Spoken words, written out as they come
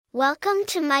Welcome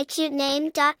to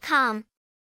mycutename.com.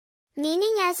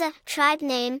 Meaning as a tribe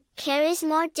name carries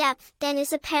more depth than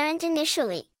is apparent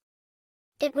initially.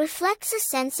 It reflects a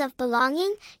sense of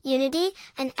belonging, unity,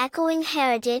 and echoing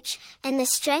heritage, and the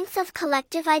strength of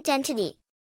collective identity.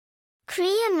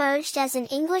 Cree emerged as an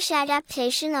English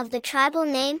adaptation of the tribal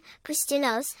name,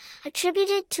 Cristinos,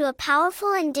 attributed to a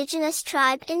powerful indigenous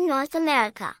tribe in North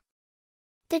America.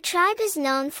 The tribe is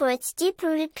known for its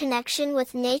deep-rooted connection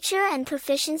with nature and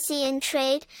proficiency in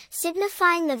trade,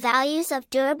 signifying the values of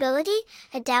durability,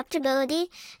 adaptability,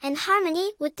 and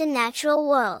harmony with the natural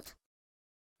world.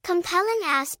 Compelling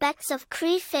aspects of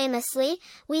Cree. Famously,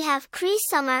 we have Cree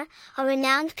Summer, a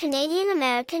renowned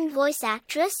Canadian-American voice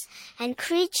actress, and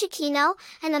Cree Chiquino,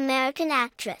 an American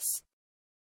actress.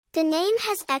 The name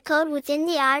has echoed within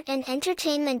the art and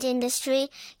entertainment industry,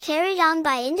 carried on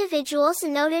by individuals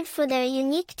noted for their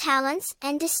unique talents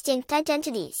and distinct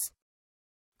identities.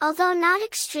 Although not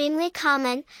extremely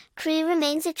common, Cree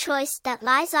remains a choice that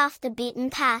lies off the beaten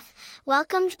path,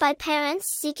 welcomed by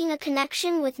parents seeking a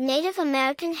connection with Native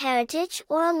American heritage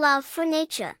or a love for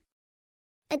nature.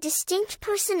 A distinct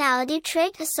personality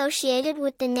trait associated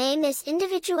with the name is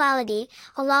individuality,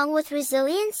 along with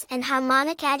resilience and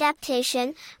harmonic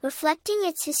adaptation, reflecting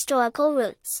its historical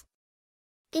roots.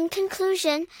 In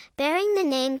conclusion, bearing the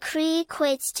name Cree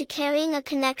equates to carrying a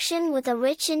connection with a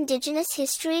rich indigenous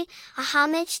history, a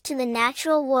homage to the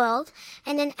natural world,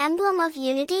 and an emblem of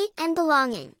unity and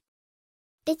belonging.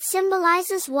 It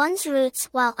symbolizes one's roots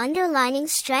while underlining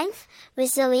strength,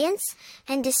 resilience,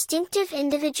 and distinctive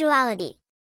individuality.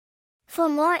 For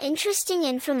more interesting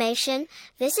information,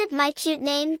 visit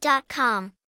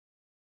mycutename.com.